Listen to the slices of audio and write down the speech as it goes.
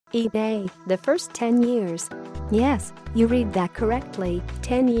eBay, the first 10 years. Yes, you read that correctly,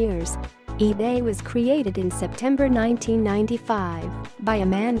 10 years. eBay was created in September 1995 by a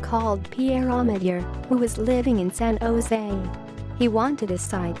man called Pierre Omidyar, who was living in San Jose. He wanted a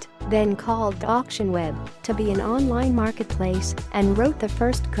site, then called AuctionWeb, to be an online marketplace and wrote the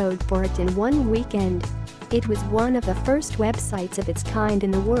first code for it in one weekend. It was one of the first websites of its kind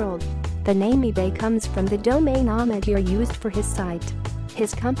in the world. The name eBay comes from the domain Omidyar used for his site.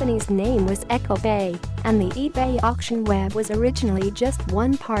 His company's name was eBay, and the eBay AuctionWeb was originally just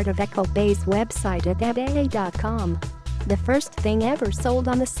one part of eBay's website at eBay.com. The first thing ever sold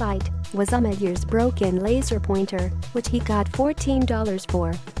on the site was Omidyar's broken laser pointer, which he got $14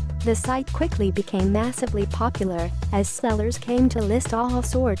 for. The site quickly became massively popular as sellers came to list all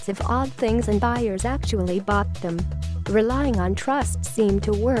sorts of odd things and buyers actually bought them. Relying on trust seemed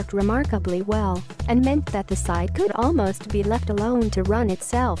to work remarkably well and meant that the site could almost be left alone to run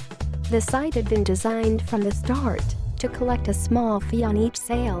itself. The site had been designed from the start to collect a small fee on each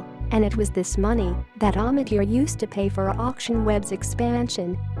sale, and it was this money that Omidyar used to pay for AuctionWeb's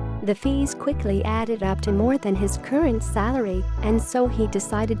expansion. The fees quickly added up to more than his current salary, and so he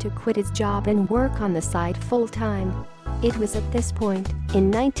decided to quit his job and work on the site full-time. It was at this point,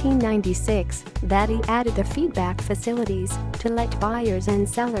 in 1996, that he added the feedback facilities to let buyers and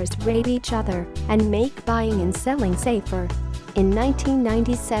sellers rate each other and make buying and selling safer. In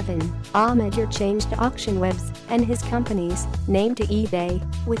 1997, Omidyar changed AuctionWeb's and his company's name to eBay,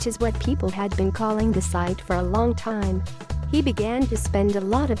 which is what people had been calling the site for a long time. He began to spend a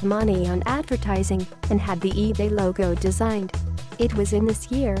lot of money on advertising and had the eBay logo designed. It was in this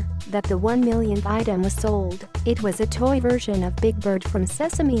year that the 1 millionth item was sold. It was a toy version of Big Bird from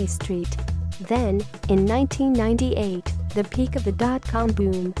Sesame Street. Then, in 1998, the peak of the dot-com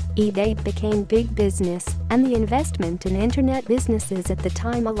boom, eBay became big business, and the investment in internet businesses at the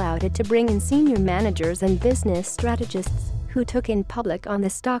time allowed it to bring in senior managers and business strategists who took in public on the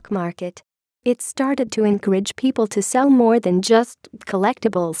stock market. It started to encourage people to sell more than just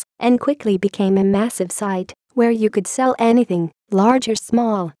collectibles and quickly became a massive site where you could sell anything, large or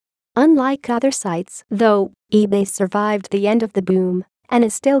small. Unlike other sites, though, eBay survived the end of the boom and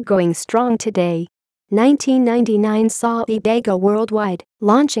is still going strong today. 1999 saw eBay go worldwide,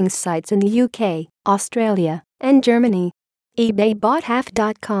 launching sites in the UK, Australia, and Germany. eBay bought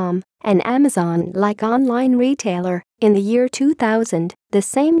Half.com, an Amazon-like online retailer, in the year 2000, the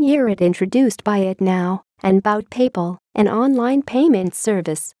same year it introduced Buy It Now, and bought PayPal, an online payment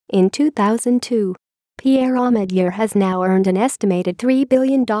service, in 2002. Pierre Omidyar has now earned an estimated $3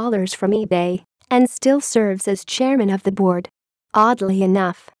 billion from eBay and still serves as chairman of the board. Oddly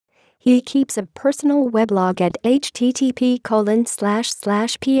enough, he keeps a personal weblog at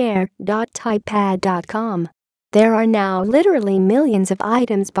http://pierre.typepad.com. There are now literally millions of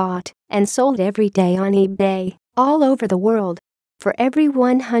items bought and sold every day on eBay, all over the world. For every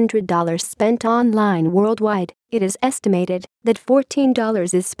 $100 spent online worldwide, it is estimated that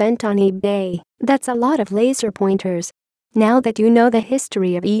 $14 is spent on eBay. That's a lot of laser pointers. Now that you know the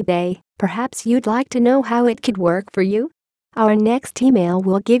history of eBay, perhaps you'd like to know how it could work for you? Our next email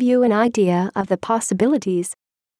will give you an idea of the possibilities.